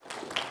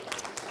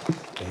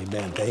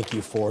Amen. Thank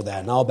you for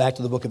that. Now back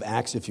to the book of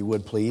Acts, if you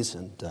would, please.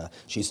 And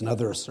she's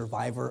another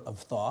survivor of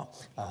thaw,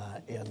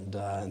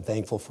 and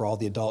thankful for all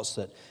the adults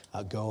that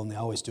go, and they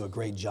always do a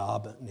great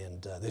job.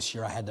 And this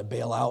year I had to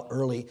bail out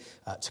early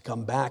to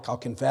come back. I'll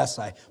confess,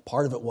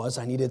 part of it was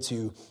I needed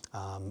to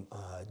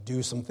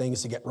do some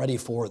things to get ready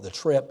for the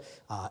trip,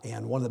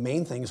 and one of the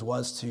main things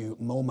was to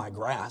mow my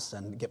grass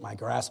and get my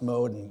grass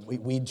mowed and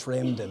weed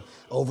trimmed and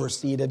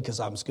overseeded because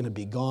I was going to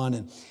be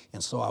gone.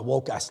 And so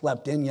I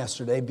slept in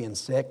yesterday being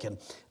sick and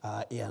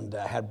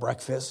had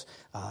breakfast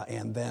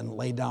and then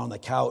laid down on the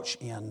couch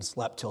and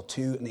slept till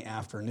 2 in the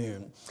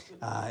afternoon.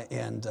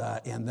 And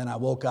then I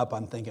woke up,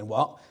 I'm thinking,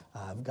 well,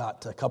 I've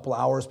got a couple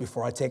hours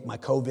before I take my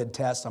COVID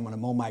test. I'm going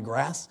to mow my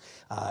grass.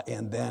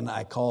 And then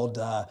I called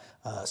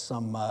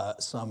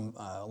some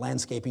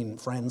landscaping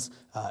friends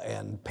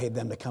and paid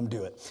them to come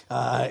do it.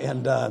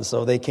 And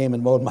so they came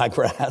and mowed my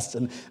grass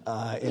and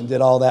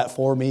did all that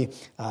for me.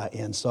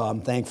 And so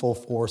I'm thankful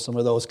for some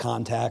of those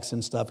contacts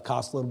and stuff. It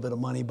cost a little bit of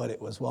money, but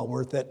it was well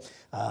worth it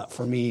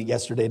for me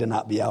yesterday to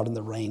not be out in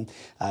the rain.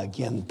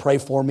 Again, pray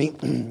for me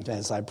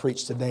as I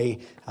preach today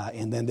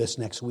and then this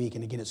next week.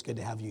 And again, it's good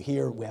to have you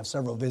here. We have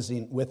several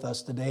visiting with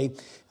us today.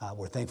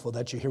 We're thankful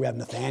that you're here. We have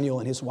Nathaniel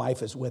and his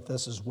wife is with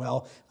us as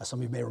well. Some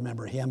of you may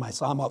remember him. I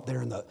saw him up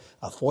there in the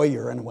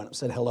foyer and went and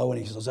said hello. And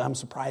he says, "I'm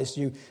surprised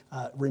you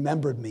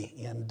remembered me."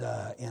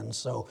 And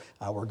so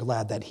we're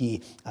glad that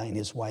he and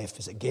his wife,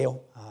 is it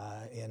Gail?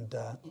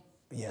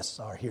 Yes,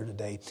 are here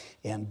today,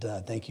 and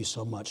thank you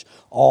so much.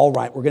 All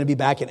right, we're going to be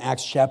back in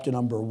Acts chapter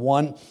number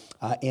 1,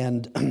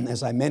 and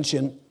as I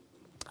mentioned,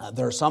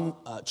 there are some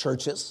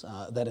churches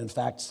that in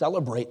fact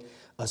celebrate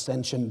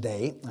Ascension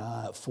Day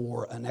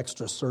for an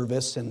extra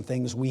service and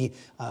things. We've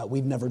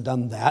never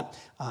done that.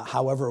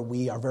 However,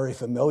 we are very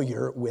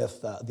familiar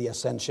with the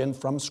Ascension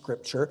from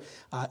Scripture,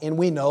 and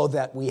we know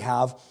that we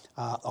have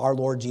our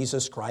Lord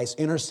Jesus Christ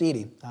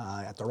interceding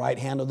at the right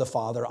hand of the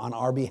Father on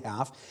our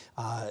behalf,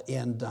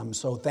 and I'm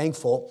so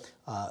thankful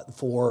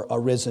for a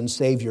risen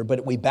Savior.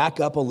 But we back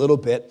up a little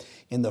bit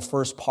in the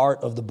first part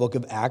of the book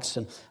of Acts,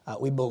 and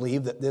we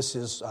believe that this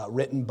is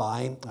written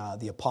by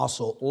the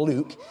Apostle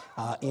Luke,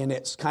 and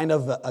it's kind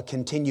of a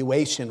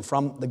continuation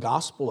from the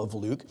Gospel of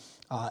Luke,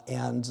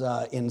 and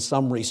in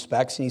some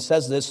respects. And he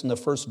says this in the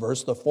first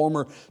verse: "The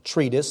former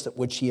treatise,"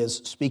 which he is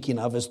speaking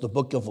of, is the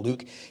book of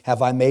Luke,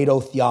 "have I made, O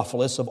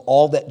Theophilus, of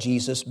all that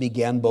Jesus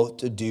began both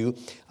to do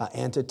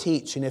and to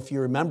teach." And if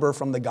you remember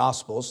from the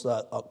Gospels,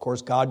 of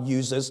course, God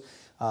uses,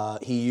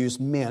 he used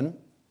men.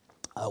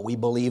 We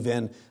believe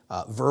in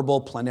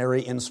verbal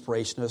plenary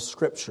inspiration of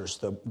Scriptures.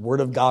 The Word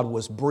of God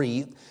was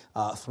breathed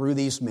through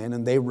these men,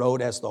 and they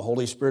wrote as the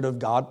Holy Spirit of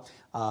God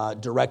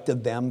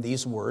directed them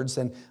these words.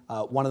 And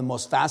one of the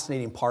most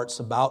fascinating parts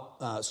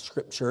about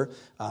Scripture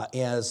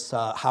is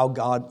how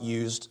God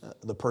used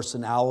the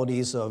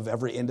personalities of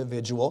every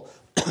individual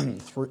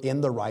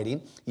in the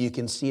writing. You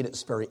can see it,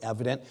 it's very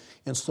evident.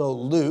 And so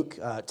Luke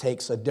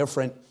takes a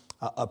different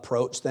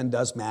approach than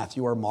does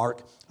Matthew or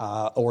Mark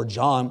or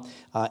John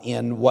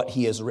in what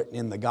he has written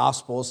in the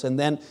Gospels. And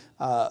then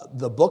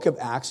the book of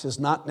Acts is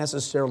not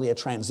necessarily a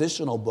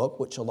transitional book,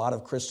 which a lot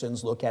of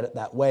Christians look at it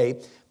that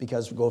way,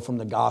 because we go from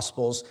the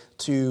Gospels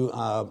to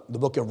the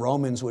book of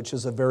Romans, which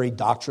is a very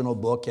doctrinal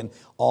book, and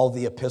all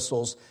the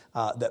epistles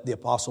that the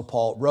Apostle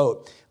Paul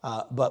wrote.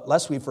 But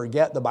lest we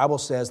forget, the Bible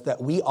says that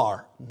we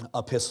are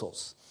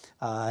epistles.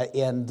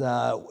 And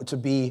to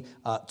be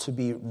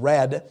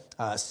read,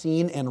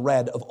 seen and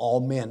read of all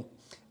men.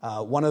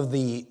 One of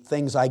the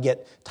things I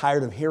get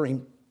tired of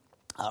hearing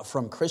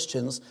from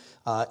Christians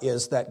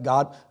is that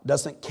God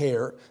doesn't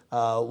care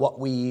what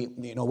we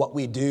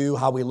do,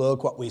 how we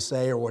look, what we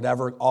say, or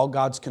whatever. All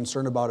God's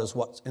concerned about is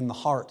what's in the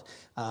heart.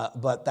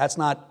 But that's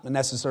not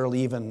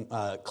necessarily even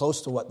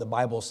close to what the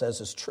Bible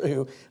says is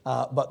true.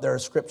 But there are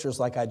scriptures,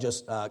 like I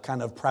just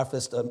kind of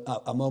prefaced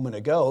a moment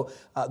ago,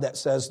 that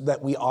says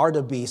that we are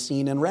to be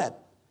seen and read.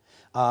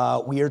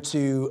 We're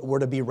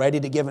to be ready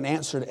to give an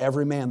answer to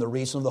every man, the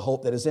reason of the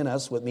hope that is in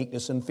us, with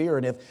meekness and fear.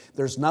 And if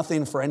there's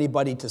nothing for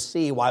anybody to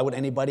see, why would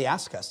anybody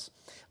ask us?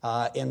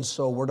 And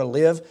so we're to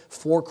live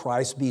for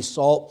Christ, be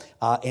salt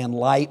and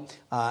light,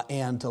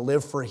 and to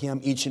live for Him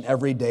each and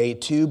every day,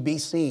 to be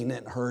seen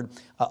and heard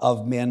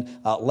of men,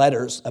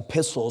 letters,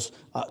 epistles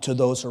to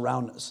those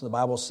around us. The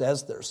Bible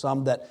says there are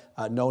some that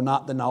know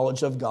not the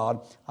knowledge of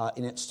God,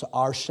 and it's to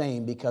our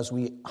shame because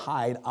we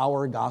hide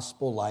our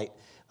gospel light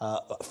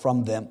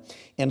from them.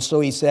 And so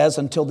he says,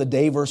 until the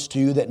day, verse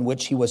 2, that in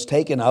which he was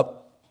taken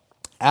up,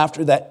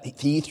 after that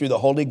he, through the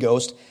Holy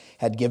Ghost,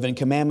 had given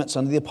commandments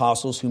unto the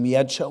apostles whom he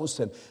had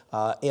chosen.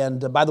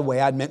 And by the way,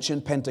 I'd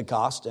mentioned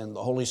Pentecost and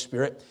the Holy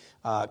Spirit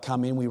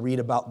coming. We read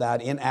about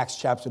that in Acts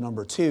chapter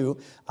number 2.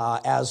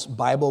 As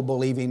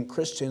Bible-believing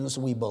Christians,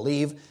 we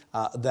believe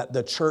that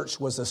the church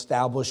was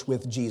established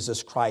with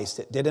Jesus Christ.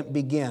 It didn't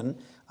begin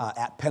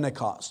at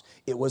Pentecost.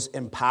 It was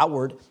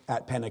empowered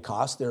at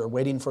Pentecost. They were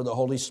waiting for the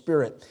Holy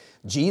Spirit.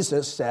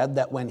 Jesus said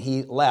that when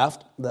he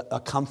left, a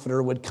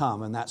comforter would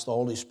come, and that's the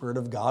Holy Spirit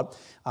of God.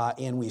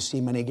 And we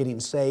see many getting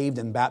saved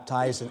and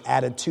baptized and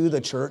added to the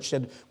church,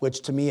 and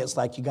which to me it's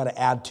like you got to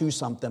add to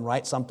something,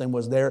 right? Something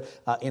was there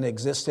in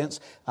existence,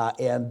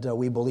 and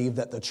we believe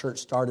that the church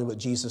started with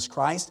Jesus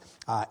Christ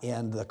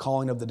and the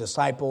calling of the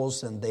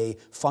disciples, and they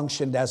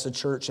functioned as a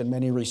church in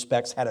many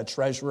respects, had a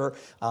treasurer,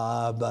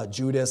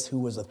 Judas, who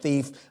was a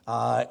thief,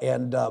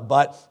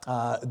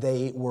 but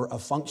they were a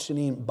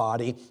functioning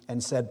body,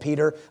 and said,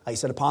 Peter, he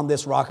said, upon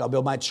this rock I'll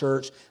build my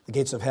church, the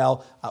gates of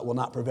hell will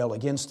not prevail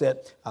against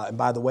it. And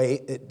by the way,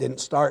 it didn't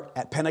start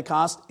at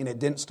Pentecost, and it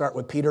didn't start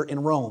with Peter in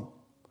Rome.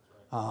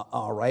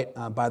 All right.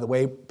 By the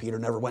way, Peter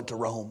never went to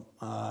Rome,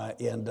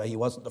 and he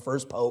wasn't the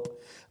first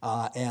pope,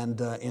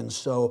 and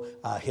so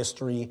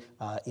history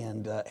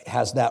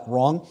has that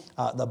wrong.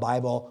 The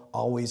Bible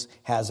always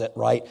has it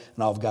right,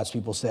 and all of God's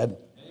people said.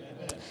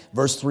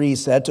 Verse 3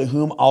 said, to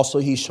whom also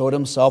he showed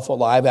himself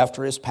alive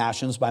after his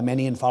passions by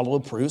many infallible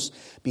proofs,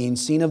 being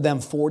seen of them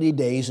 40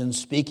 days, and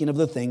speaking of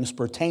the things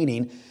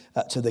pertaining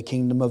to the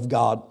kingdom of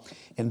God.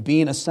 And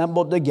being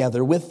assembled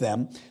together with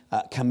them,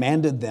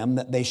 commanded them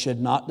that they should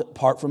not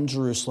depart from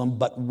Jerusalem,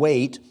 but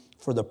wait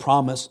for the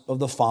promise of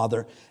the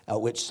Father,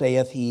 which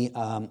saith he,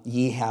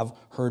 ye have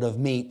heard of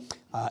me.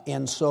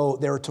 And so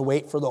they were to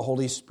wait for the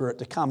Holy Spirit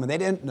to come. And they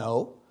didn't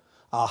know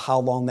how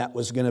long that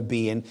was going to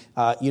be. And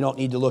you don't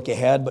need to look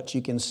ahead, but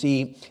you can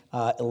see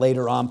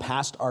later on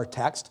past our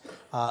text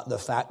the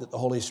fact that the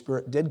Holy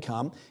Spirit did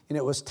come. And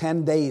it was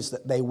 10 days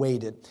that they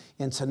waited.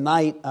 And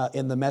tonight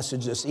in the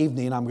message this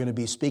evening, I'm going to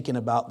be speaking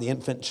about the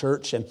infant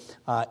church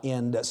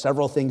and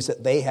several things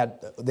that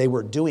they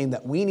were doing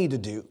that we need to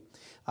do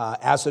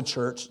as a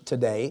church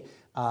today.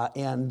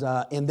 And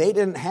they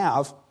didn't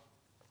have,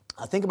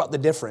 think about the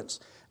difference.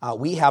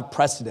 We have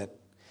precedent.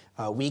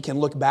 We can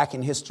look back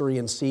in history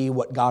and see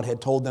what God had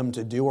told them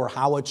to do or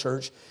how a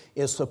church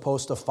is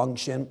supposed to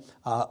function,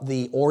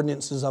 the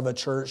ordinances of a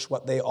church,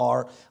 what they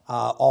are,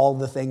 all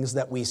the things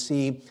that we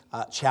see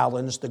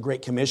challenged, the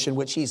Great Commission,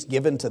 which He's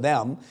given to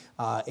them.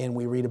 And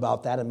we read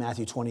about that in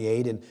Matthew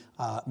 28 and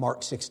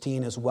Mark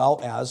 16, as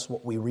well as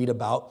what we read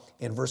about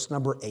in verse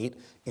number 8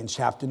 in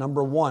chapter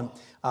number 1.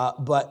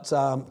 But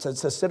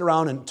to sit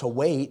around and to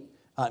wait,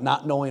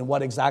 not knowing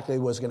what exactly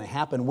was going to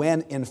happen,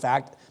 when, in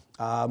fact,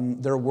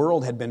 their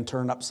world had been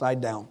turned upside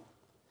down.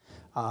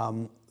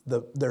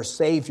 Their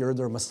Savior,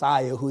 their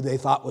Messiah, who they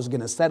thought was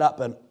going to set up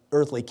an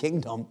earthly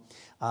kingdom,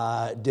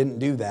 didn't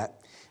do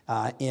that.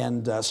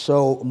 And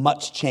so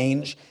much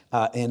change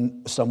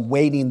and some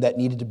waiting that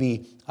needed to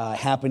be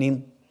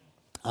happening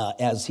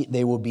as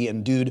they will be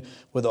endued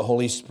with the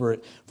Holy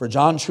Spirit. For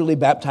John truly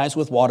baptized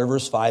with water,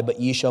 verse 5, but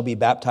ye shall be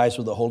baptized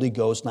with the Holy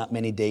Ghost not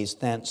many days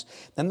thence.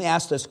 Then they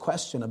asked this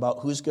question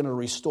about who's going to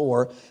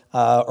restore,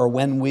 or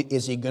when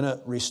is he going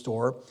to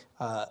restore,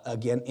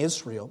 again,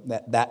 Israel,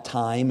 that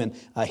time and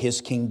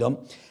his kingdom.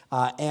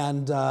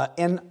 And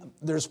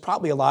there's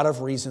probably a lot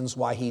of reasons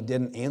why he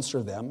didn't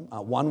answer them.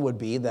 One would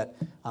be that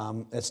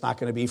it's not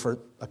going to be for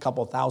a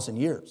couple thousand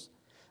years.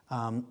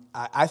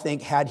 I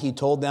think had he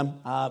told them,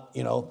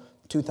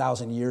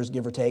 2,000 years,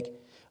 give or take,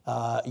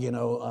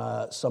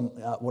 some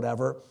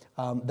whatever,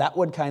 that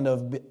would kind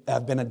of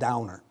have been a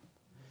downer.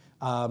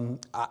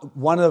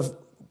 One of,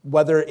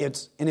 whether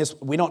it's in his,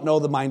 we don't know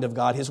the mind of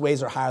God, his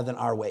ways are higher than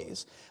our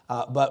ways.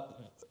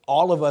 But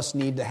all of us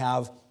need to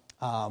have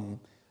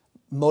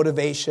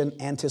motivation,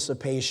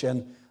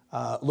 anticipation,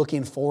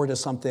 looking forward to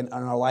something in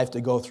our life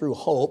to go through.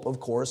 Hope, of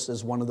course,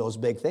 is one of those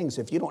big things.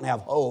 If you don't have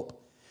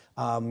hope,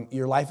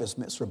 your life is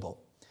miserable.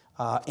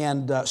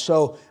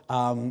 So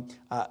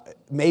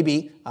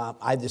maybe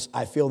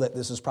I feel that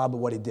this is probably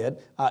what he did.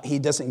 He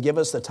doesn't give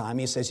us the time.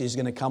 He says he's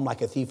going to come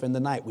like a thief in the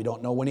night. We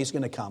don't know when he's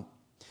going to come.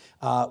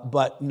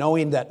 But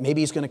knowing that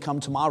maybe he's going to come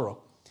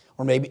tomorrow,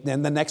 or maybe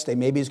then the next day,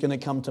 maybe he's going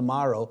to come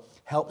tomorrow,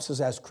 helps us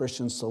as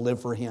Christians to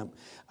live for him.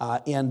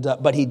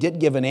 But he did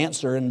give an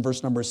answer in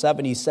verse number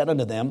 7. He said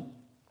unto them,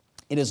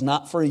 it is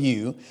not for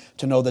you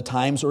to know the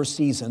times or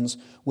seasons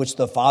which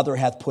the Father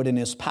hath put in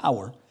his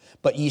power,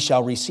 but ye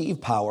shall receive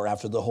power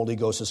after the Holy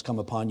Ghost has come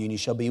upon you, and ye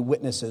shall be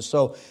witnesses.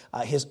 So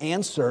his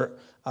answer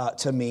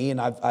to me, and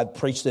I've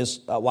preached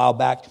this a while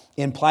back,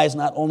 implies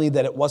not only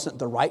that it wasn't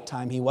the right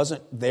time, he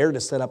wasn't there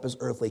to set up his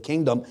earthly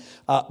kingdom,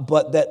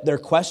 but that their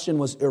question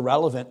was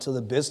irrelevant to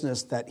the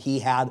business that he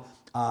had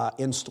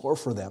in store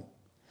for them.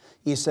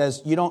 He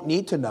says, you don't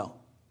need to know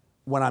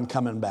when I'm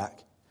coming back,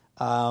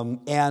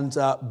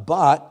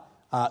 but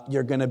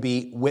you're going to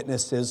be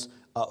witnesses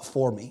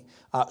for me.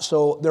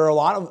 So there are a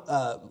lot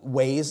of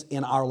ways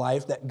in our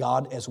life that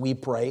God, as we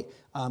pray,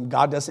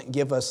 God doesn't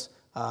give us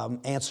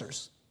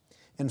answers.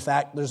 In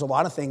fact, there's a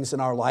lot of things in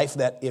our life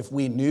that if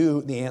we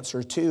knew the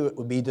answer to, it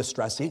would be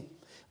distressing.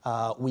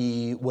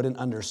 We wouldn't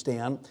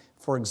understand.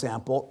 For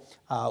example,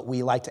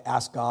 we like to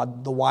ask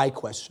God the why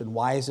question.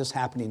 Why is this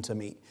happening to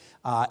me?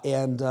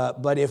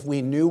 But if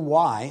we knew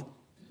why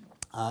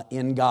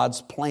in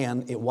God's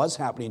plan it was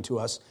happening to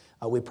us,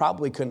 we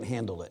probably couldn't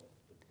handle it.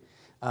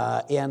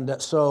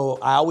 So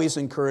I always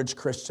encourage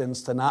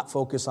Christians to not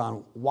focus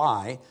on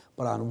why,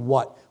 but on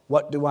what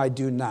what do I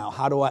do now?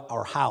 How do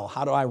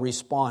I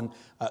respond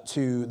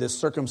to this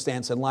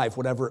circumstance in life,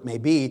 whatever it may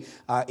be,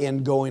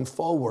 in going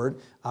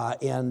forward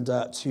and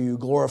to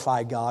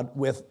glorify God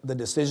with the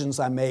decisions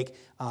I make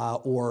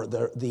or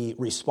the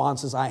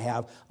responses I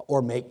have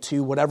or make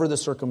to whatever the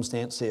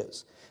circumstance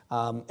is.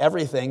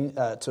 Everything,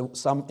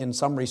 in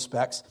some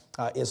respects,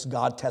 is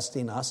God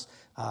testing us,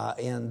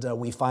 and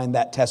we find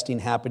that testing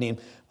happening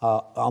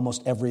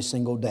almost every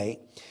single day.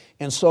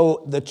 And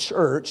so the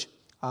church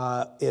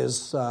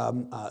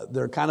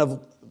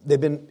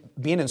they've been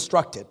being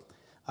instructed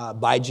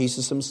by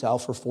Jesus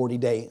himself for 40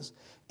 days.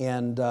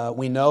 And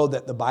we know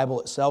that the Bible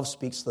itself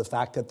speaks to the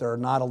fact that there are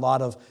not a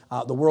lot of,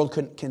 the world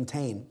couldn't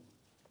contain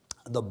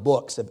the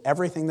books of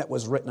everything that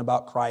was written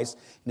about Christ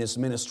and his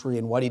ministry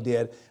and what he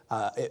did.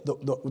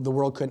 The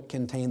world couldn't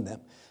contain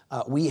them.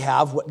 We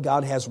have what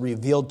God has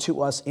revealed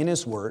to us in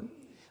his word,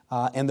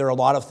 and there are a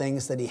lot of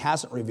things that he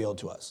hasn't revealed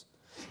to us.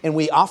 And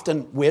we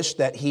often wish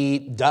that he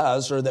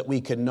does, or that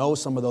we could know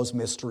some of those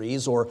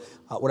mysteries, or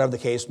whatever the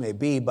case may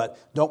be. But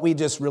don't we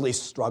just really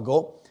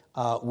struggle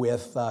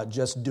with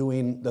just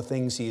doing the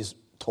things he's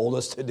told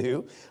us to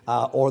do,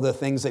 or the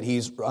things that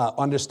he's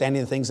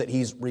understanding the things that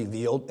he's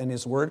revealed in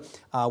his word?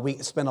 We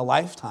spend a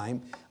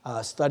lifetime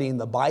studying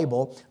the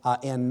Bible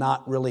and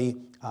not really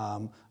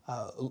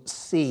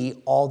see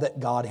all that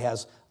God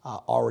has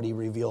already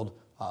revealed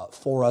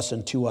for us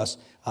and to us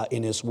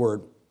in his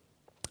word.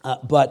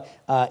 But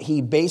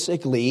he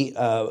basically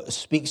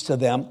speaks to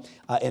them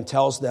and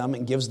tells them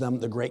and gives them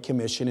the Great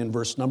Commission in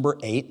verse number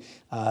 8,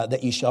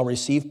 that ye shall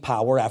receive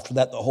power. After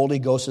that the Holy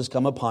Ghost has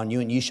come upon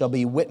you, and ye shall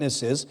be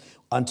witnesses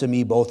unto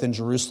me both in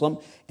Jerusalem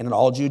and in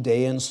all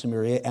Judea and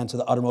Samaria and to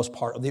the uttermost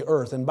part of the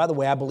earth. And by the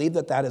way, I believe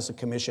that is a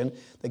commission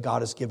that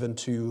God has given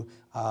to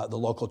the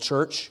local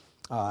church.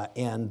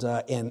 And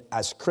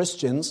as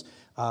Christians,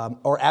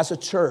 or as a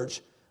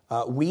church,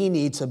 we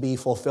need to be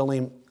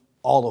fulfilling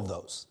all of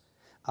those.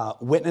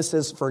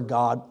 Witnesses for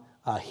God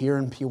here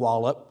in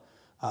Puyallup,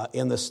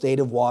 in the state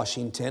of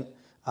Washington,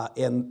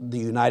 in the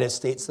United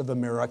States of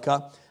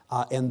America,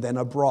 and then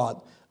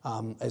abroad.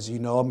 As you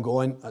know, I'm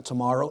going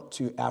tomorrow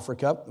to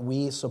Africa.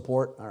 We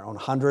support around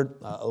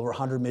over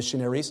 100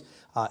 missionaries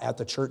at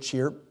the church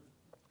here.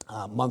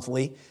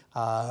 Monthly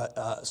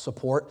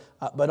support,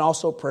 but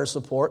also prayer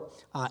support,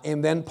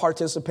 and then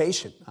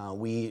participation.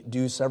 We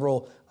do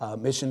several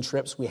mission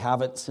trips. We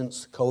haven't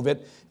since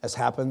COVID has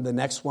happened. The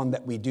next one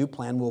that we do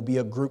plan will be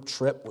a group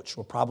trip, which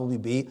will probably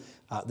be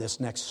this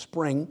next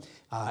spring,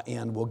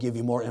 and we'll give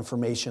you more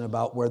information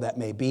about where that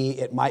may be.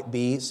 It might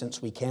be,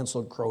 since we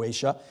canceled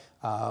Croatia,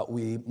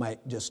 we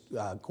might just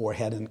go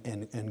ahead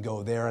and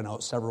go there. I know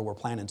several were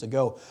planning to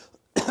go.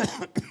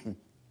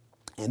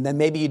 And then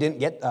maybe you didn't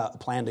get a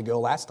plan to go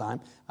last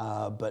time,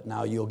 but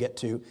now you'll get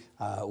to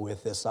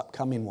with this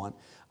upcoming one.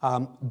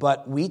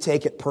 But we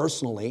take it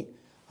personally,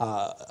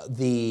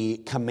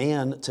 the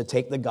command to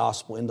take the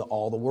gospel into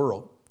all the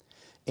world.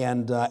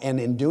 And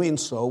in doing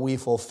so, we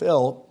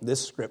fulfill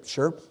this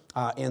scripture.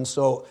 And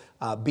so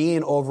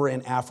being over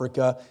in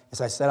Africa,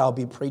 as I said, I'll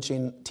be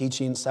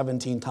teaching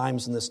 17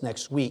 times in this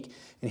next week.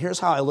 And here's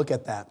how I look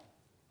at that.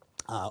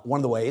 One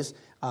of the ways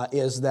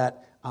is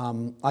that,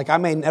 I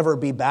may never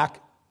be back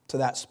to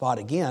that spot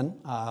again.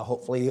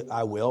 Hopefully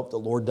I will if the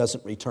Lord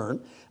doesn't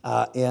return,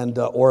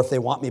 or if they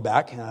want me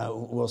back,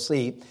 we'll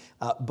see.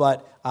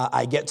 But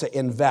I get to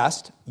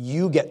invest,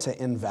 you get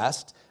to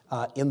invest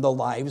in the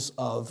lives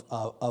of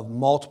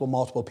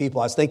multiple people.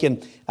 I was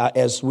thinking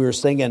as we were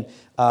singing,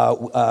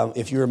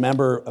 if you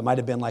remember, it might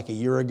have been like a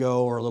year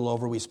ago or a little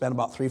over, we spent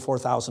about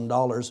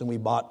 $3,000-$4,000 and we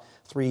bought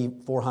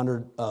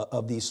 400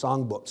 of these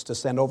songbooks to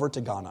send over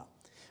to Ghana.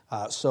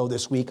 So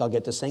this week I'll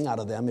get to sing out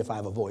of them if I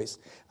have a voice.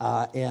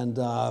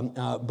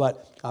 But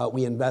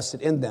we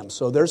invested in them.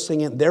 So they're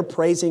singing, they're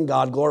praising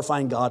God,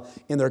 glorifying God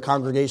in their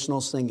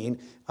congregational singing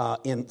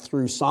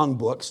through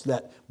songbooks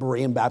that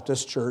Berean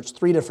Baptist Church,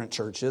 3 different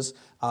churches,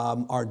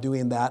 are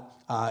doing that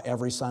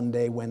every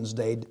Sunday,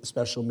 Wednesday,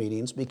 special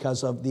meetings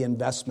because of the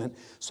investment.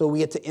 So we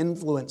get to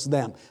influence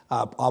them.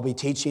 I'll be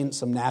teaching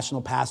some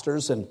national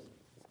pastors and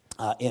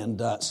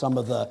some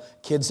of the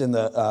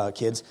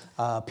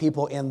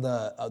people in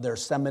their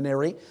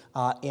seminary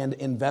and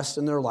invest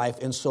in their life.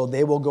 And so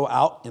they will go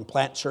out and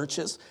plant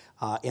churches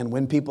and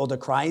win people to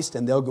Christ,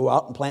 and they'll go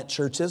out and plant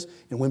churches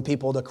and win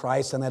people to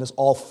Christ, and that is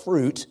all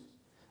fruit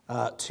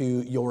to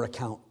your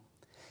account.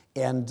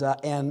 And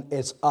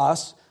it's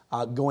us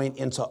going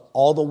into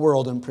all the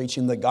world and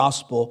preaching the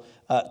gospel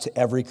to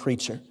every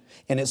creature.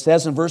 And it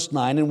says in verse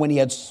 9, and when he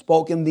had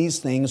spoken these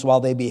things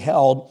while they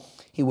beheld,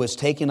 he was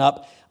taken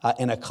up,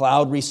 and a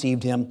cloud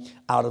received him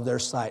out of their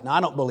sight. Now,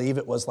 I don't believe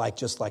it was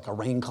just like a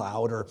rain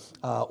cloud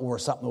or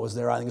something that was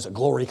there. I think it's a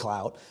glory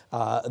cloud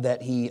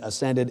that he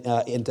ascended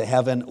into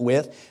heaven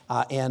with.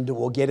 And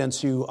we'll get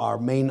into our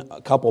main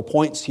couple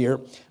points here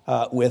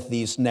with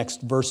these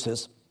next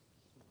verses.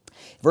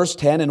 Verse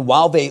 10, and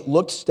while they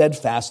looked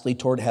steadfastly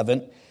toward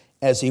heaven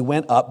As he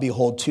went up,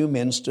 behold, two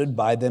men stood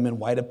by them in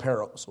white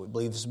apparel. So we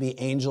believe this to be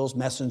angels,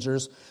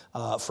 messengers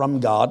from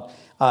God.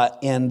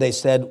 And they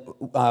said,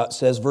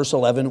 says verse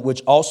 11,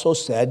 which also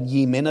said,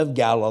 Ye men of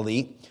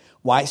Galilee,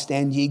 why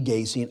stand ye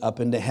gazing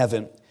up into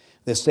heaven?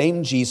 The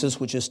same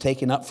Jesus which is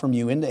taken up from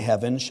you into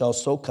heaven shall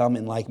so come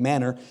in like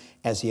manner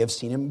as ye have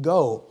seen him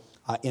go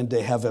into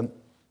heaven.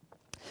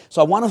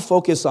 So I want to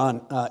focus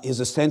on his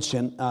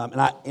ascension.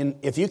 And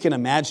if you can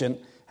imagine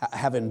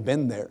having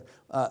been there,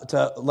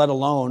 to let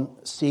alone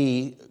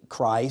see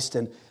Christ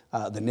and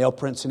the nail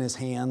prints in his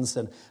hands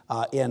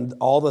and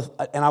all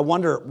the, and I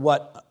wonder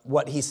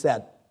what he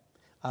said.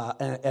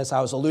 And as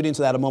I was alluding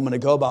to that a moment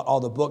ago about all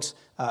the books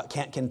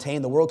can't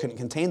contain, the world couldn't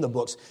contain the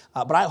books,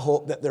 but I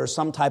hope that there's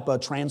some type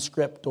of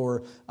transcript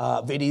or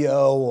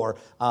video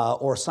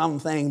or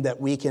something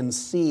that we can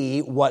see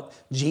what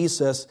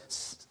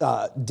Jesus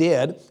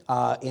did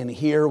and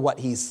hear what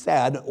he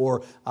said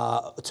or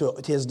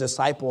to his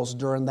disciples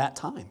during that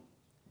time.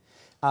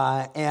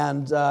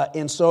 And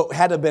so it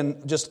had to have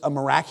been just a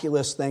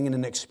miraculous thing and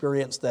an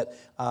experience that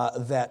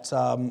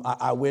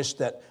I wish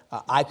that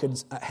I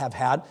could have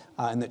had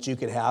and that you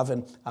could have.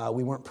 And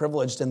we weren't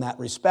privileged in that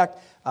respect,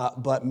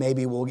 but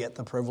maybe we'll get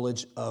the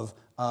privilege of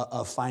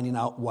finding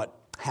out what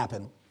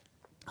happened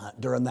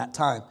during that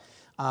time.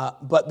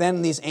 But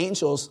then these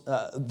angels,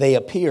 they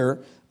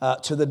appear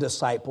to the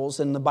disciples,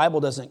 and the Bible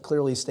doesn't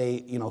clearly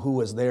state, who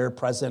was there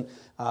present,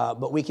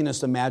 but we can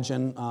just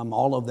imagine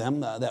all of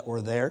them that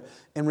were there.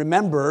 And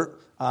remember,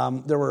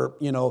 there were,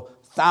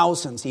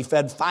 thousands. He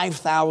fed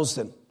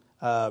 5,000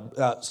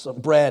 some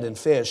bread and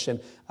fish,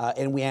 and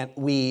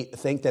we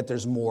think that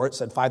there's more. It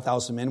said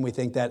 5,000 men. We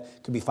think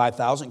that could be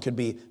 5,000, could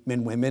be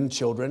men, women,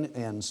 children,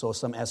 and so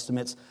some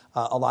estimates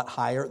a lot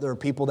higher. There were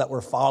people that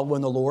were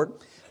following the Lord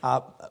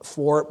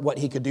for what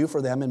he could do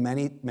for them in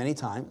many, many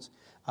times.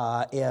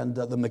 And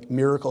the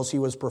miracles he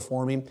was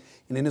performing.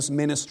 And in his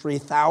ministry,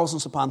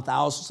 thousands upon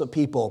thousands of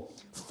people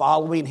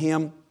following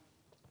him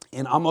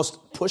and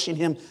almost pushing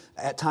him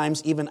at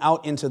times even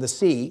out into the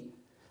sea,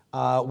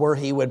 where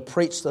he would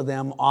preach to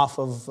them off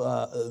of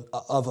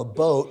a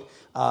boat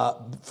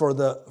for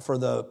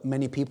the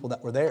many people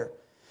that were there.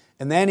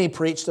 And then he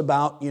preached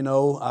about,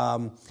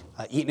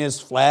 eating his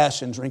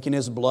flesh and drinking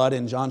his blood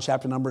in John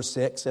chapter number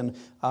 6. And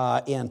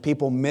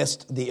people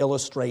missed the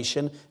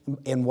illustration.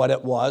 And what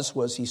it was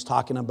he's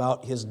talking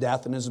about his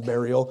death and his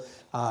burial,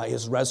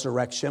 his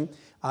resurrection.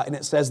 And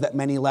it says that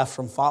many left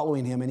from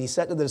following him. And he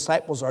said to the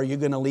disciples, are you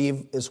going to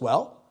leave as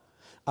well?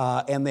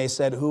 And they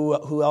said,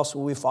 who else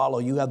will we follow?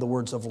 You have the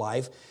words of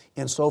life.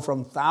 And so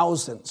from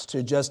thousands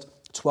to just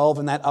 12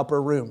 in that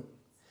upper room,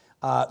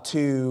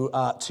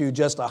 to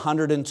just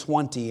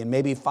 120 and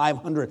maybe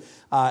 500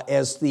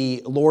 as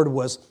the Lord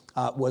was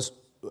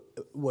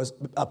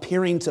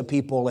appearing to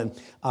people and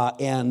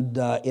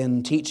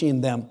in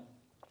teaching them.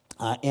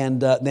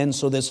 Then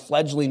so this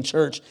fledgling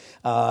church,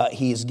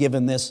 he's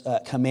given this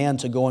command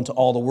to go into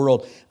all the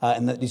world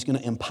and that he's going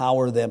to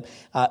empower them.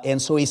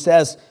 And so he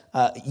says,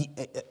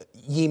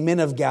 ye men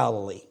of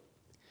Galilee.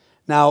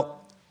 Now,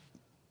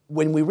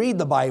 when we read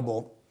the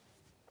Bible,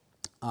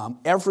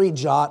 every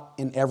jot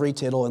and every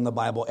tittle in the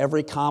Bible,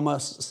 every comma,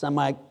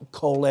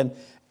 semicolon,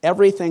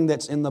 everything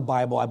that's in the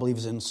Bible, I believe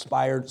is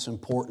inspired, it's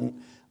important,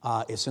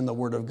 it's in the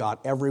Word of God.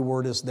 Every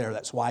word is there.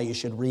 That's why you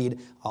should read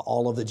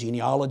all of the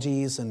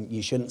genealogies, and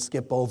you shouldn't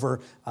skip over,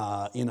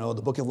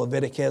 the book of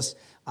Leviticus.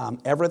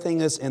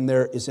 Everything is in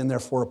there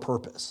for a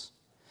purpose.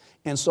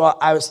 And so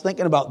I was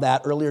thinking about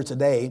that earlier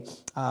today,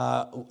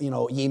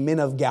 ye men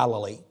of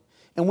Galilee.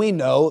 And we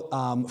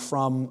know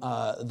from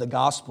the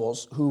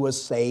Gospels who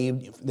was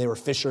saved. They were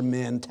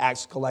fishermen,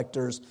 tax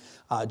collectors,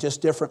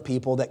 just different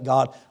people that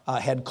God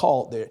had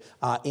called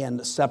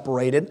and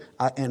separated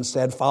and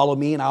said, follow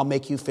me and I'll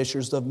make you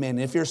fishers of men.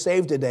 If you're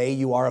saved today,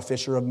 you are a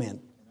fisher of men.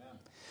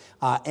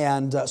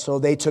 So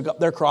they took up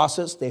their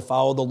crosses, they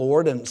followed the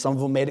Lord, and some of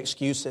them made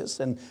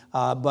excuses.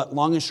 But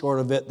long and short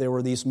of it, there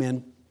were these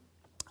men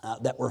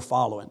that were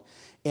following.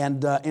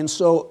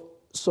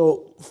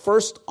 So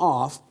first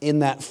off, in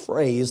that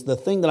phrase, the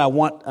thing that I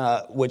want,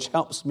 which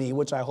helps me,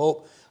 which I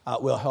hope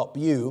will help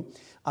you,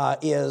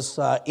 is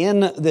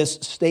in this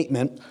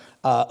statement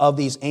of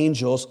these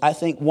angels, I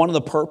think one of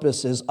the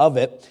purposes of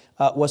it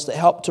was to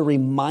help to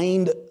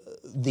remind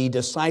the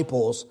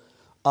disciples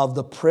of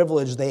the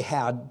privilege they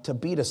had to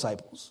be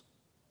disciples.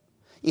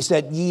 He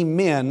said, ye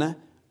men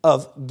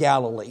of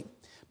Galilee.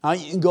 Now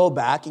you can go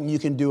back and you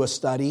can do a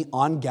study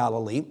on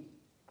Galilee.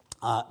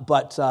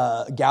 But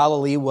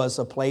Galilee was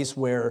a place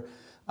where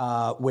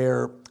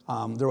there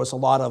was a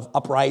lot of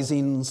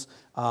uprisings.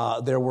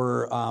 There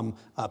were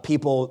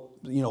people,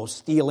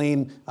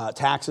 stealing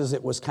taxes.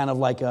 It was kind of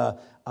like kind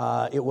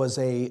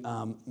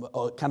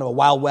of a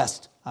Wild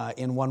West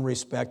in one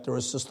respect. There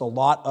was just a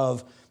lot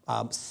of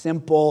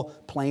simple,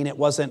 plain. It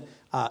wasn't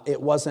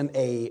It wasn't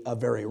a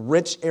very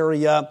rich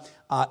area.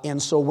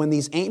 And so when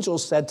these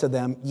angels said to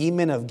them, ye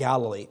men of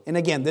Galilee, and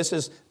again, this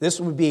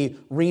would be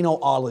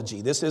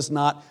Renoology. This is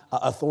not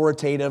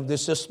authoritative.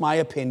 This is just my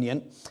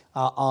opinion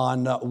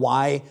on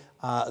why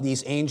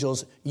these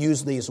angels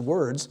use these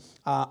words.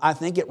 I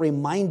think it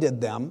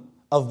reminded them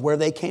of where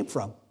they came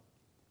from.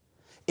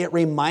 It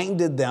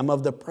reminded them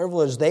of the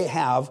privilege they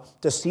have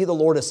to see the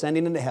Lord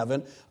ascending into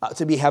heaven,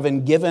 to be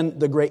having given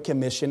the Great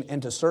Commission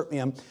and to serve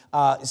Him,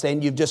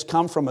 saying, you've just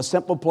come from a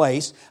simple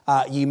place,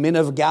 ye men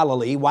of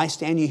Galilee, why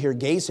stand you here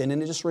gazing?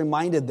 And it just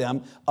reminded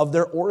them of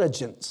their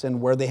origins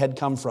and where they had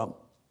come from.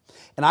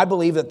 And I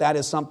believe that that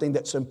is something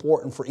that's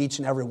important for each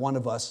and every one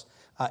of us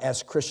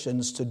as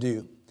Christians to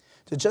do,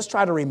 to just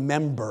try to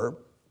remember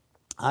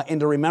and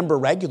to remember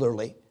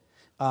regularly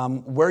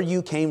where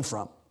you came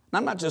from. And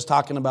I'm not just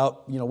talking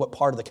about, what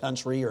part of the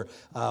country or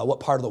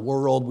what part of the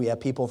world. We have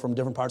people from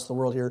different parts of the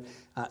world here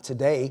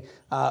today.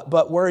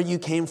 But where you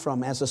came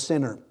from as a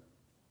sinner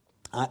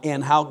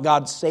and how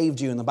God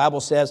saved you. And the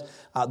Bible says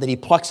that He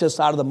plucks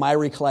us out of the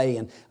miry clay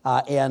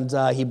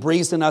and He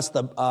breathes in us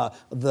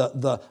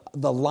the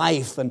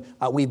life. And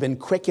we've been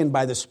quickened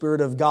by the Spirit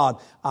of God.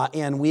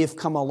 And we've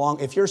come along.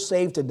 If you're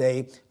saved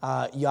today,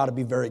 you ought to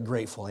be very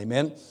grateful.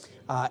 Amen.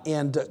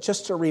 And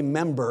just to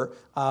remember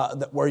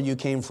that where you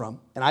came from.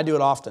 And I do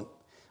it often.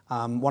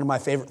 One of my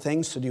favorite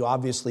things to do,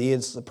 obviously,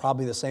 is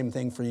probably the same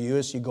thing for you,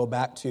 is you go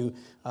back to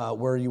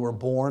where you were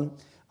born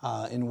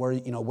and where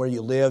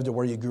you lived or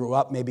where you grew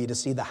up, maybe to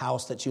see the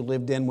house that you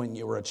lived in when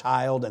you were a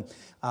child.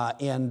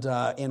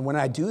 And when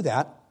I do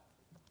that,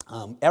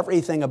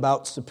 everything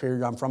about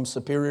Superior. I'm from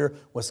Superior,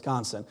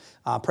 Wisconsin.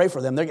 Pray for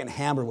them. They're getting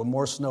hammered with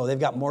more snow. They've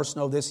got more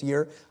snow this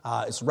year.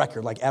 It's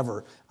record like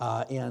ever.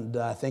 And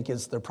I think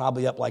they're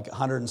probably up like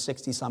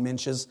 160 some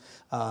inches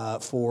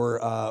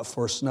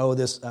for snow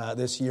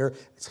this year.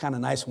 It's kind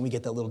of nice when we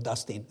get that little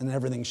dusting and then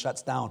everything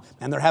shuts down.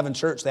 And they're having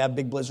church. They have a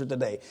big blizzard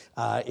today,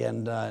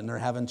 and they're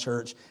having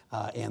church.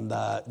 And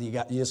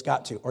you just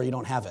got to, or you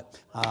don't have it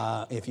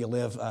if you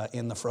live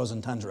in the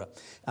frozen tundra.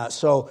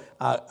 So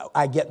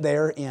I get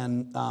there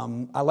and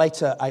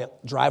I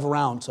drive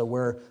around to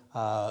where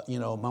my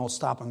old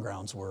stomping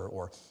grounds were,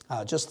 or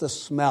just the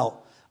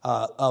smell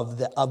of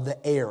the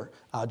air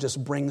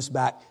just brings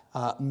back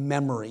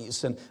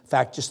memories. In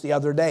fact, just the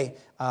other day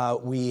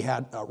we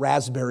had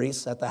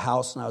raspberries at the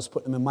house, and I was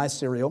putting them in my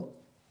cereal.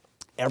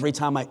 Every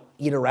time I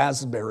eat a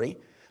raspberry,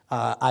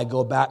 I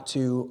go back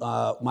to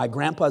my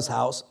grandpa's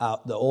house,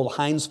 the old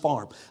Heinz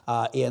farm,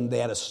 and they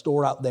had a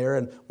store out there,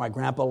 and my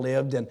grandpa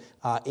lived, and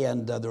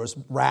there was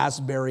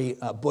raspberry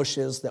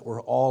bushes that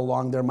were all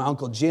along there. My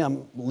Uncle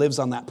Jim lives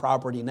on that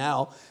property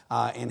now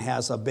and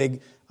has a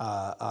big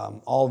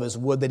all of his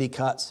wood that he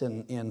cuts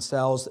and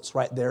sells that's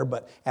right there.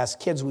 But as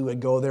kids, we would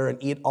go there and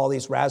eat all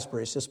these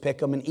raspberries, just pick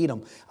them and eat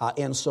them.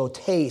 And so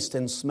taste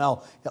and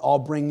smell, it all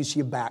brings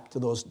you back to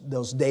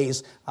those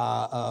days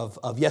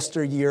of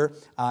yesteryear,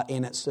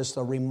 and it's just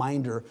a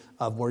reminder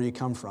of where you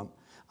come from.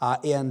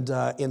 And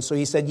so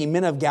he said, ye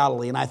men of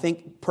Galilee. And I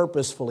think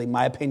purposefully,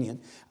 my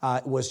opinion,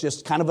 was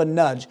just kind of a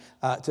nudge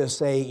to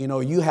say,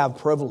 you have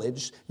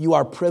privilege. You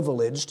are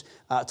privileged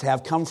to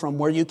have come from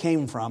where you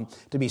came from,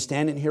 to be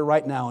standing here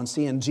right now and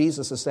seeing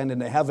Jesus ascend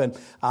into heaven,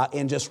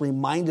 and just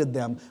reminded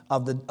them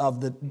of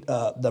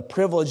the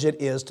privilege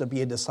it is to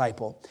be a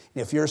disciple.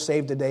 And if you're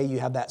saved today, you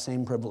have that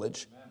same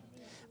privilege.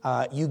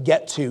 You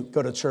get to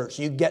go to church.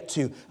 You get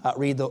to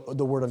read the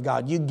Word of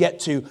God. You get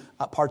to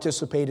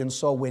participate in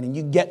soul winning.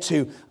 You get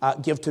to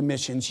give to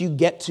missions. You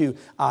get to,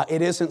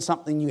 it isn't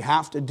something you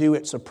have to do.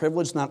 It's a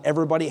privilege not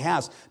everybody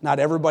has. Not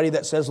everybody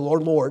that says,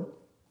 Lord, Lord,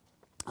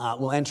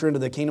 will enter into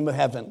the kingdom of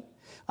heaven.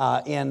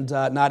 And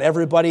not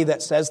everybody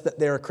that says that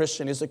they're a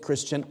Christian is a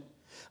Christian.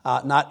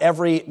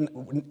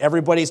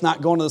 Everybody's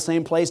not going to the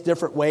same place,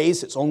 different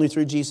ways. It's only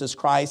through Jesus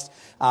Christ.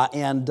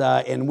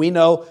 And we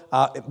know,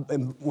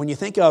 when you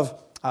think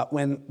of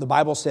when the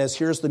Bible says,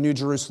 here's the New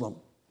Jerusalem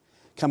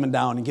coming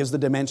down, and gives the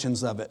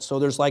dimensions of it. So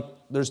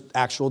there's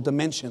actual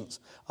dimensions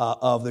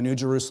of the New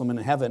Jerusalem in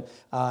heaven,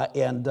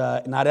 and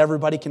not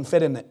everybody can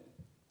fit in it.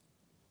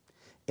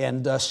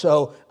 And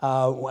so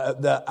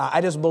I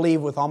just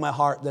believe with all my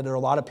heart that there are a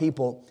lot of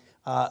people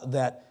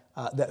that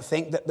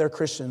think that they're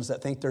Christians,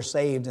 that think they're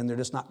saved, and they're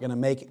just not going to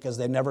make it because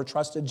they've never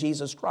trusted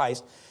Jesus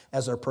Christ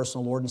as their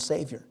personal Lord and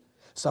Savior.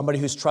 Somebody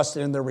who's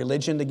trusted in their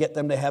religion to get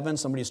them to heaven.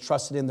 Somebody who's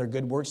trusted in their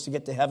good works to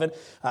get to heaven.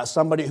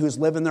 Somebody who's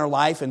living their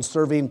life and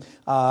serving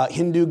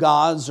Hindu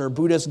gods or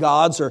Buddhist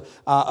gods or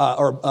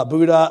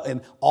Buddha and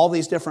all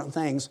these different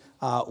things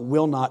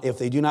will not, if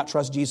they do not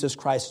trust Jesus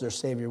Christ as their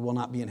Savior, will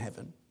not be in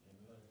heaven.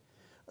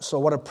 So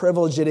what a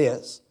privilege it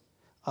is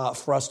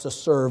for us to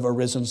serve a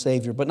risen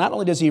Savior. But not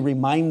only does He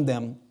remind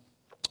them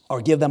or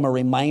give them a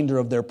reminder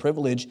of their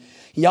privilege,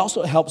 He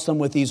also helps them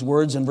with these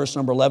words in verse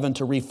number 11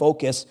 to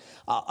refocus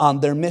on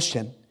their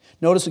mission.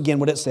 Notice again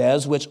what it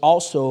says, which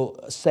also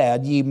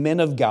said, ye men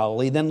of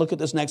Galilee. Then look at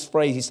this next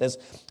phrase. He says,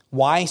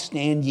 why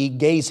stand ye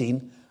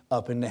gazing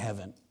up into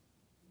heaven?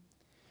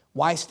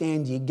 Why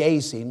stand ye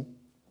gazing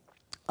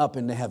up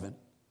into heaven?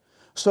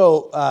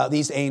 So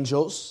these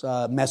angels,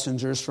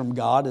 messengers from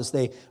God, as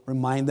they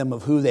remind them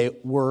of who they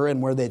were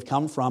and where they'd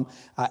come from,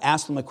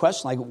 ask them a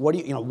question like, "What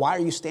do why are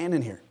you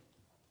standing here?"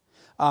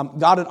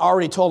 God had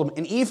already told them,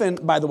 and even,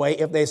 by the way,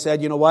 if they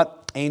said, "You know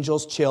what,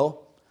 angels,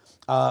 chill,"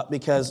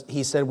 because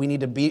He said we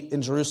need to be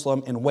in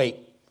Jerusalem and wait.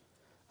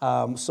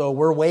 So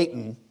we're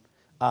waiting,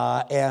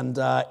 and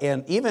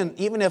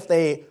even if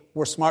they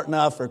were smart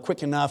enough or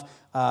quick enough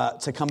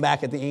to come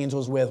back at the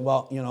angels with,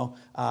 "Well,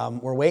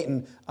 we're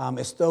waiting,"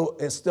 it's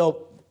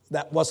still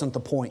that wasn't the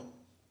point.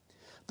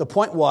 The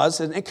point was,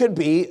 and it could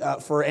be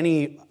for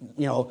any,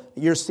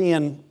 you're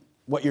seeing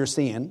what you're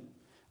seeing,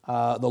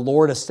 the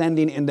Lord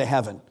ascending into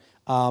heaven.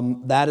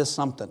 That is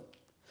something.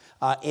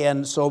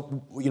 And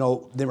so,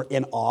 they were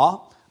in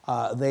awe.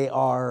 They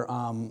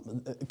are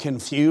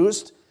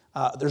confused.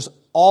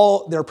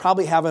 They're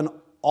probably having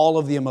all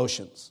of the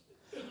emotions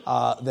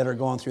that are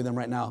going through them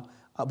right now.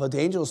 But the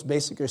angels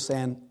basically are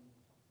saying,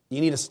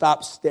 you need to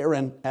stop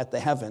staring at the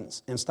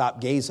heavens and stop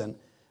gazing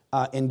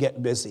and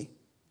get busy.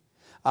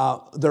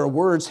 Their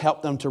words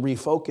helped them to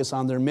refocus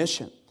on their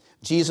mission.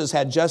 Jesus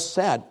had just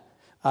said,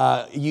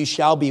 "You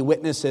shall be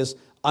witnesses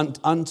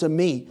unto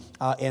me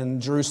in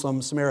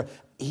Jerusalem, Samaria."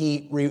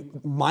 He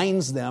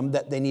reminds them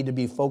that they need to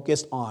be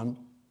focused on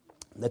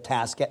the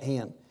task at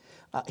hand.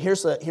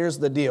 Here's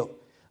the deal.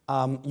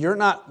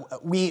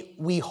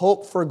 We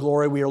hope for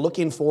glory. We are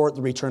looking for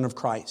the return of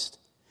Christ.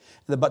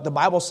 But the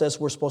Bible says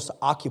we're supposed to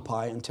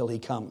occupy until He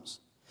comes.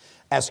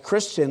 As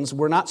Christians,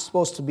 we're not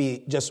supposed to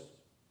be just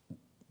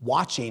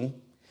watching.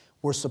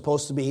 We're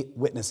supposed to be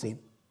witnessing.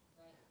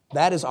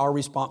 That is our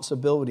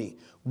responsibility.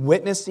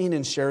 Witnessing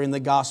and sharing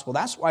the gospel.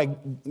 That's why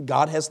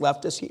God has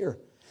left us here.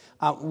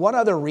 What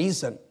other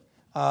reason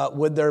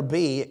would there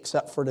be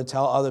except for to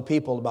tell other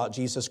people about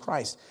Jesus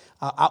Christ?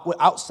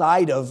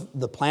 Outside of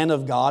the plan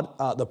of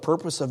God, the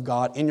purpose of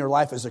God in your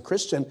life as a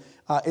Christian,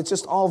 it's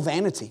just all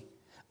vanity.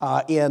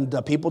 And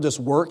people just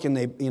work and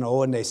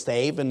they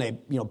save and they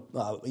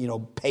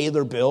pay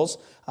their bills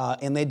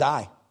and they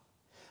die.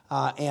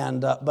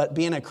 But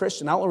being a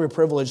Christian, not only are we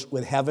privileged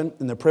with heaven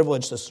and the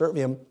privilege to serve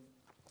Him,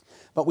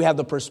 but we have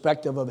the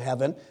perspective of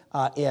heaven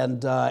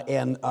and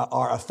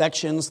our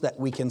affections that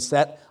we can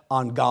set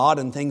on God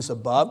and things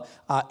above.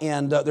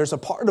 And there's a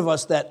part of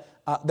us that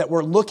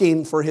we're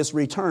looking for His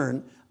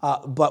return,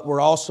 but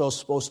we're also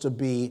supposed to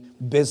be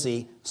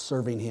busy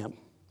serving Him.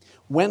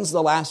 When's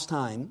the last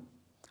time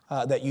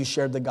that you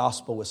shared the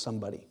gospel with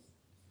somebody?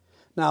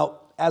 Now,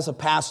 as a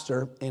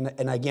pastor, and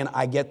again,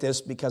 I get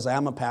this because I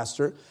am a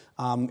pastor.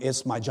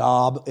 It's my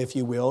job, if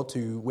you will,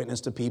 to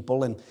witness to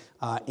people, and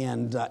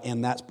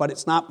that's. But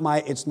it's not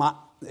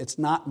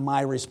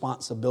my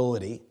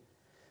responsibility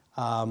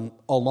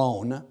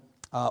alone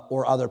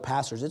or other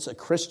pastors. It's a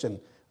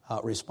Christian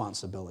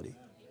responsibility.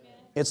 Amen.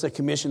 It's a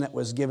commission that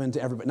was given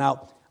to everybody.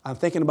 Now, I'm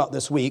thinking about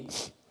this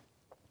week.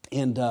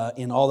 And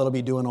all that I'll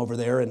be doing over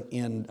there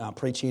in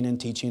preaching and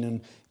teaching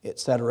and et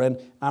cetera. And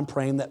I'm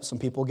praying that some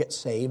people get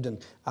saved. And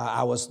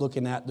I was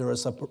looking at, there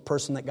was a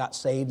person that got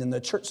saved in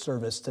the church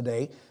service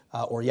today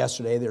or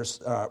yesterday. There's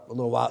a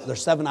little while, they're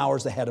 7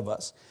 hours ahead of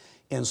us.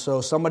 And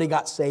so somebody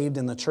got saved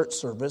in the church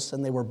service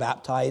and they were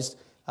baptized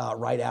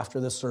right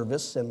after the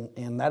service.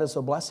 And that is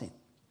a blessing.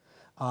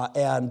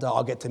 And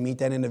I'll get to meet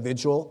that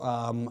individual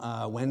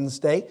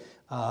Wednesday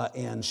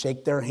and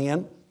shake their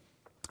hand.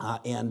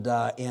 And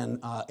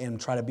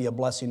try to be a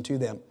blessing to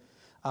them.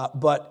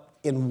 But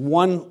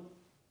and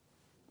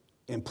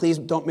please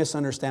don't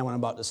misunderstand what I'm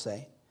about to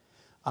say.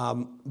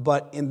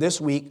 But in this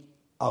week,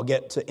 I'll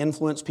get to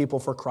influence people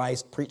for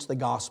Christ, preach the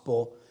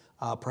gospel.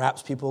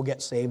 Perhaps people will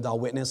get saved. I'll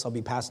witness. I'll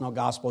be passing out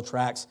gospel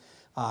tracts.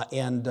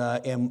 And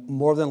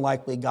more than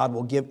likely, God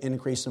will give,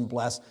 increase, and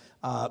bless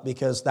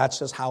because that's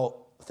just how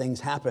things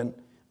happen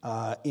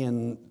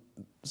in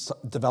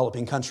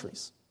developing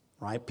countries.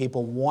 Right?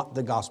 People want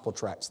the gospel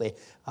tracts. They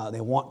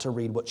want to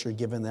read what you're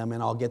giving them,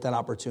 and I'll get that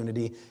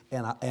opportunity,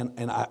 and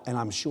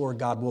I'm sure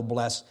God will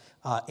bless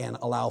and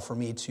allow for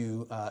me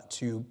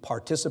to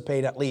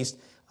participate at least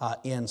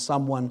in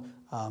someone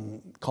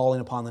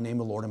calling upon the name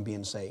of the Lord and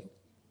being saved.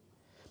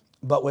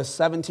 But with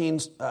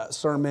 17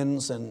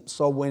 sermons and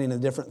soul winning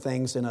and different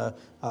things in a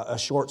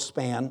short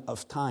span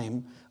of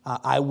time,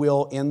 I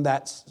will in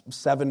that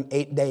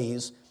 7-8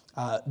 days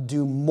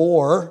do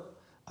more.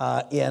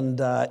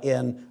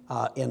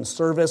 In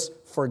service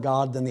for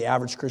God than the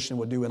average Christian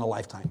would do in a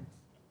lifetime.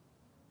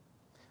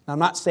 Now, I'm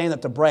not saying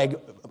that to brag.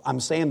 I'm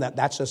saying that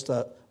that's just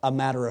a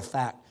matter of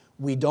fact.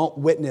 We don't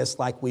witness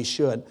like we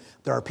should.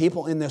 There are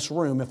people in this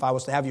room, if I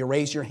was to have you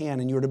raise your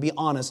hand and you were to be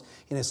honest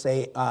and to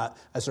say,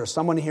 is there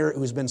someone here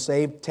who's been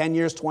saved 10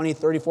 years, 20,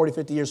 30, 40,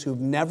 50 years who've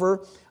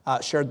never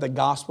shared the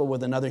gospel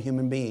with another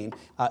human being?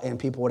 And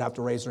people would have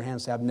to raise their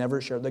hands and say, I've never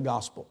shared the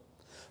gospel.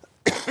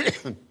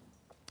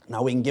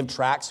 Now, we can give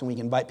tracts and we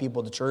can invite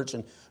people to church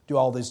and do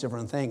all these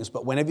different things.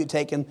 But when have you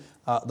taken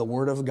the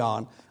Word of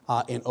God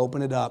and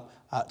opened it up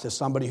to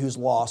somebody who's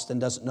lost and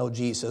doesn't know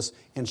Jesus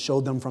and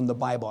showed them from the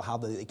Bible how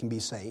they can be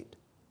saved?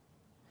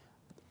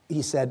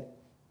 He said,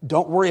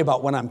 don't worry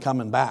about when I'm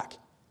coming back.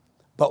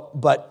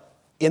 But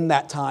in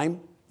that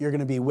time, you're going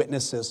to be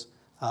witnesses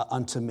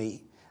unto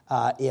me.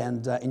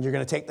 And you're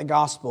going to take the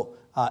gospel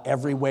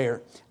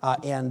everywhere,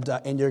 and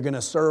you're going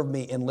to serve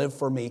me and live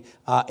for me,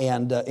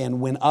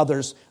 and win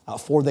others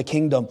for the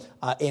kingdom.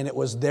 And it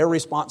was their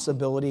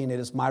responsibility, and it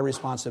is my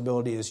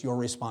responsibility. It is your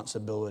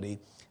responsibility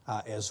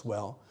as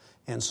well.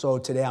 And so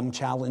today I'm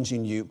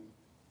challenging you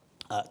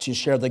to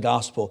share the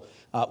gospel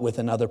with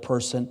another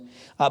person.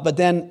 But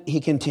then he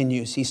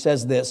continues. He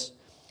says this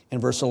in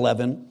verse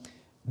 11,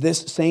 "This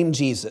same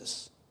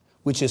Jesus,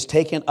 which is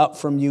taken up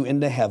from you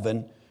into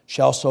heaven,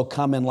 shall so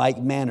come in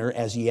like manner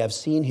as ye have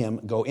seen him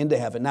go into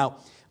heaven." Now,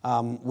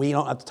 we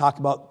don't have to talk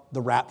about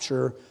the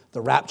rapture.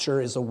 The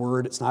rapture is a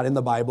word. It's not in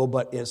the Bible,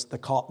 but it's the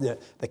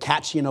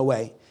catching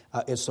away.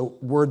 It's a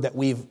word that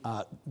we've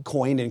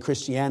coined in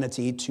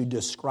Christianity to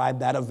describe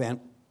that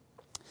event.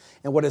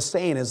 And what it's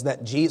saying is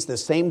that the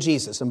same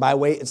Jesus, and by the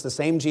way, it's the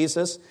same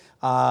Jesus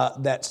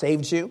that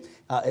saved you.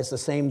 It's the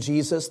same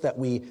Jesus that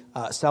we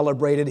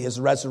celebrated his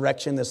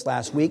resurrection this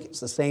last week. It's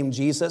the same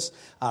Jesus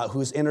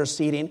who's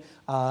interceding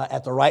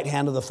at the right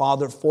hand of the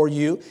Father for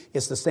you.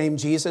 It's the same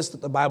Jesus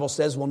that the Bible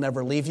says will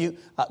never leave you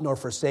nor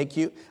forsake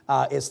you.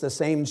 It's the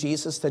same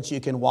Jesus that you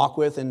can walk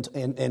with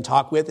and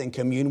talk with and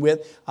commune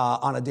with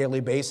on a daily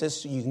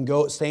basis. You can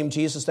go, same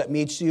Jesus that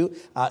meets you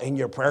in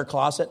your prayer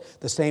closet,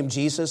 the same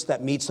Jesus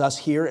that meets us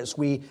here as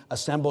we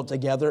assemble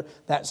together.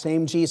 That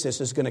same Jesus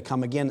is going to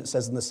come again, it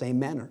says, in the same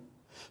manner.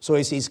 So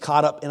he's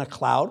caught up in a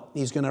cloud.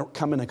 He's going to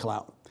come in a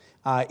cloud.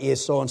 And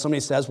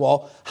somebody says,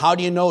 well, how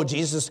do you know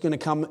Jesus is going to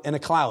come in a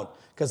cloud?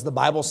 Because the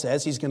Bible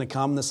says he's going to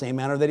come in the same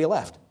manner that he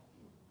left.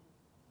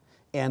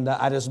 And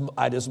I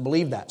just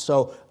believe that.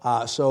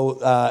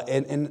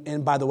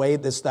 And by the way,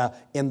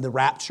 in the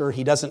rapture,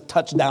 he doesn't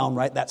touch down,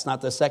 right? That's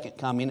not the second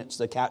coming. It's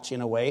the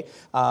catching away.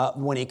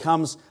 When he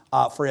comes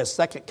for his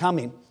second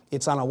coming,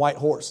 it's on a white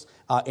horse,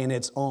 and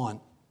it's on.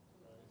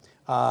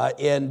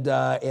 And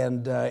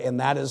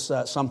that is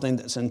something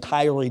that's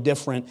entirely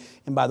different.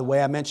 And by the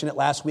way, I mentioned it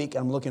last week.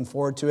 I'm looking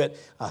forward to it.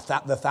 The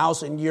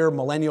 1,000-year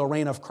millennial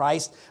reign of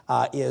Christ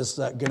is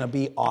going to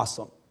be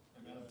awesome.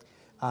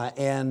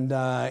 And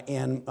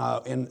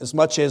as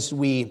much as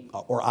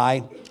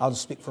I'll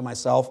just speak for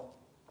myself,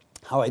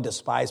 how I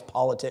despise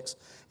politics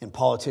and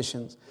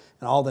politicians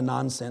and all the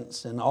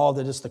nonsense and all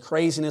the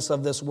craziness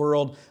of this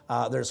world.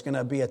 There's going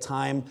to be a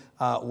time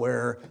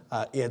where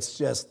it's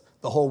just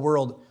the whole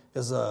world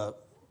is a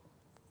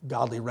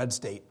godly red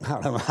state.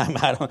 I don't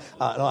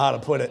know how to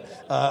put it,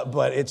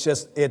 but it's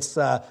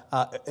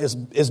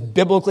as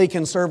biblically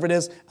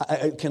conservative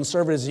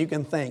as you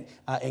can think.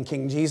 And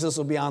King Jesus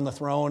will be on the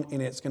throne,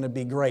 and it's going to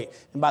be great.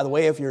 And by the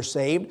way, if you're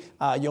saved,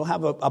 you'll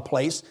have a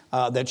place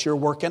that you're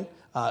working.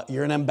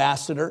 You're an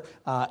ambassador,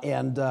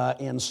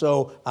 and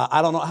so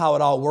I don't know how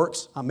it all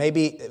works.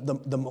 Maybe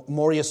the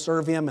more you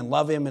serve him and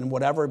love him and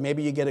whatever,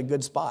 maybe you get a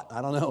good spot.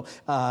 I don't know.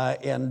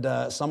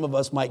 And some of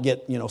us might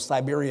get,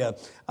 Siberia,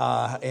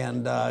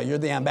 and you're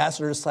the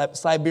ambassador of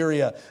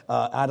Siberia.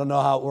 I don't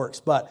know how it works,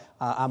 but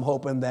I'm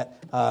hoping that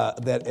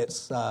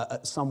it's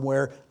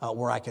somewhere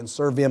where I can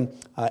serve him,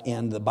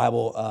 and the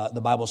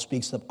Bible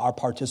speaks of our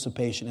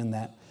participation in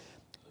that.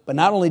 But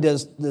not only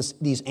does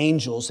these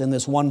angels in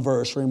this one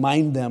verse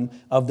remind them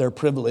of their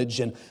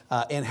privilege and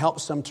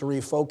helps them to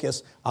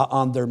refocus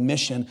on their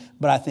mission,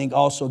 but I think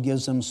also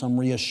gives them some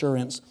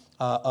reassurance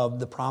of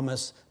the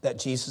promise that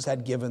Jesus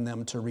had given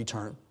them to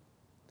return.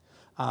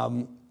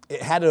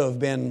 It had to have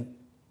been,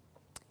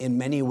 in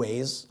many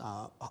ways,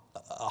 a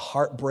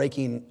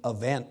heartbreaking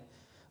event,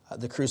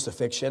 the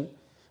crucifixion,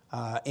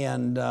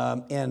 and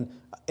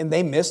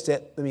they missed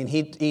it. I mean,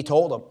 he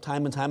told them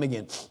time and time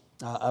again.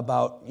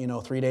 About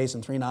 3 days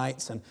and 3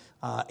 nights,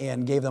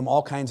 and gave them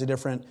all kinds of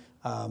different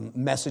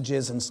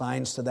messages and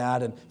signs to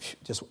that, and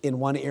just in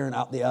one ear and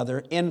out the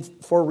other, and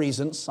for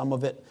reasons. Some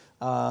of it,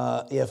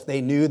 if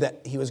they knew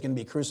that he was going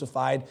to be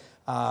crucified,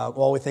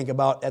 we think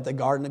about at the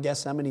Garden of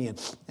Gethsemane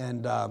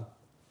and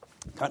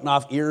cutting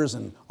off ears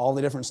and all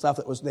the different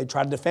stuff they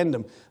tried to defend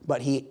him,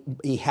 but he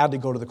had to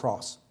go to the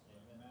cross,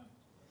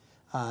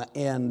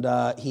 and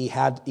he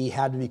had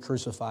to be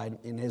crucified,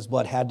 and his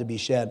blood had to be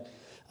shed.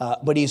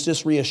 But he's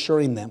just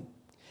reassuring them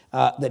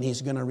that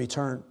he's going to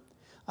return.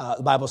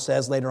 The Bible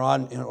says later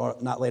on, or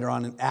not later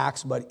on in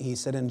Acts, but he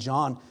said in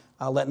John,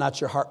 let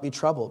not your heart be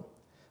troubled.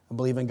 I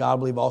believe in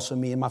God, believe also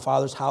in me. In my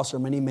Father's house are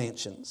many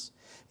mansions.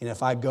 And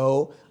if I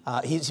go,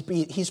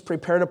 he's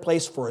prepared a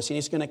place for us, and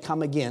he's going to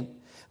come again.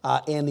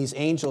 And these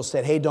angels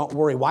said, hey, don't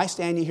worry. Why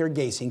stand you here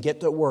gazing? Get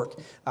to work.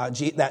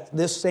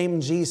 This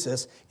same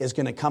Jesus is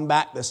going to come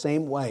back the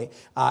same way.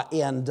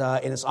 And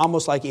it's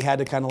almost like he had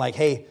to kind of like,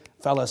 hey,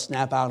 fella,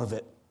 snap out of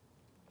it.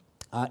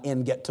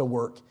 And get to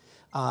work,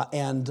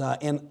 and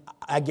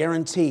I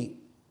guarantee,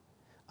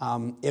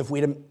 I'm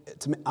going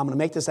to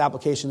make this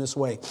application this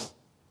way.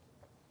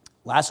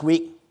 Last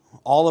week,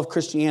 all of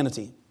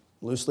Christianity,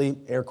 loosely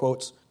air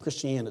quotes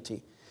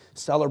Christianity,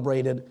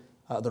 celebrated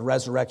the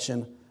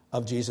resurrection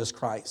of Jesus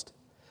Christ,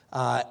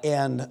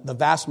 and the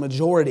vast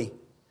majority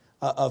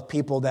of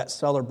people that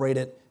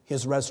celebrated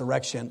his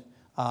resurrection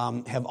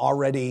have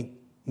already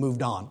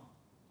moved on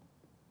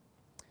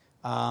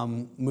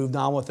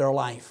with their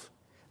life.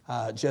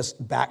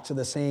 just back to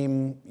the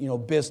same,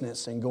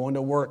 business and going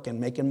to work and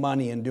making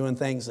money and doing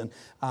things.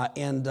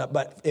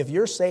 But if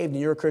you're saved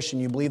and you're a Christian,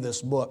 you believe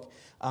this book.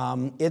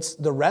 It's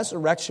the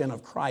resurrection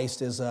of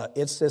Christ it's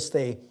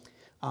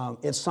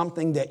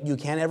something that you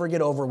can't ever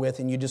get over with,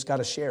 and you just got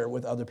to share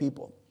with other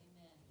people.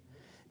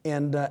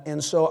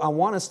 And so I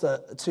want us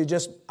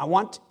I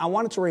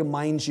wanted to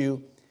remind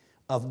you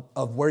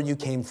of where you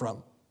came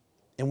from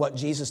and what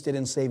Jesus did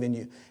in saving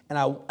you. And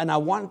I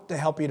want to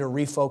help you to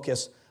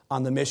refocus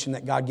on the mission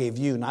that God gave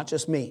you, not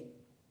just me,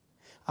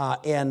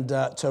 and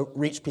to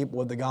reach people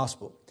with the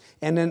gospel.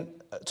 And then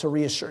to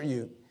reassure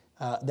you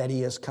that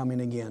He is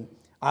coming again.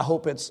 I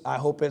hope it's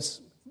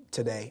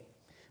today.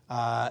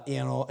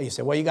 You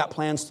say, well, you got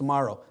plans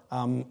tomorrow.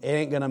 It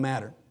ain't going to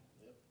matter.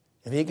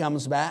 If He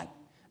comes back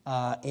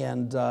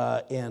and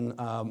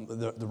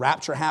the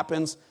rapture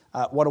happens,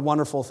 what a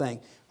wonderful thing.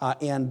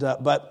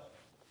 But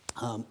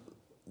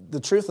the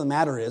truth of the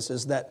matter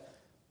is that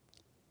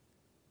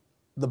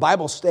the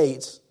Bible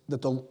states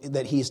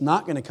that He's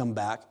not going to come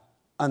back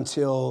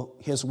until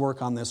His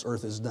work on this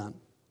earth is done.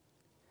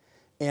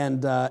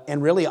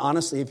 And really,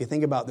 honestly, if you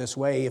think about it this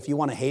way, if you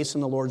want to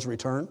hasten the Lord's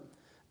return,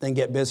 then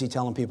get busy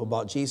telling people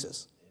about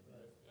Jesus.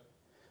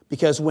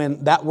 Because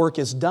when that work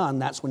is done,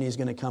 that's when He's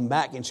going to come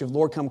back. And so,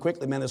 Lord, come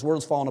quickly. Man, this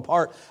world's falling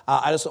apart.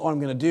 I just don't know what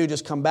I'm going to do.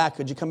 Just come back.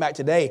 Could you come back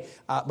today?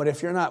 But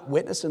if you're not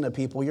witnessing to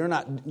people, you're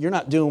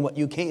not doing what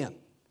you can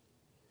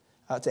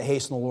to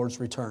hasten the Lord's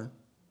return.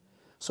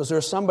 So is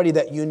there somebody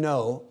that you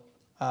know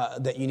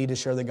that you need to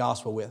share the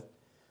gospel with?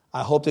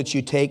 I hope that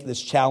you take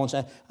this challenge,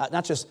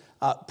 not just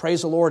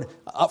praise the Lord,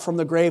 up from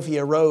the grave He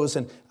arose,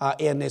 and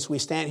as we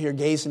stand here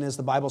gazing, as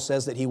the Bible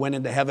says that He went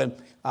into heaven,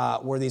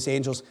 where these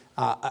angels,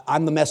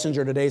 I'm the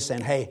messenger today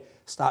saying, hey,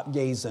 stop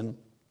gazing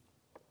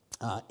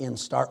and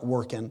start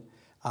working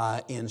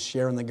and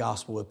sharing the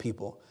gospel with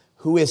people.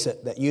 Who is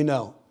it that you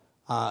know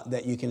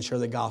that you can share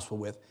the gospel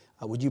with?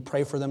 Would you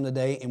pray for them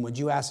today, and would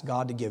you ask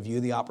God to give you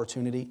the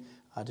opportunity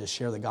to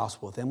share the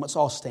gospel with them? Let's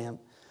all stand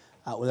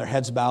with our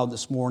heads bowed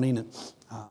this morning. And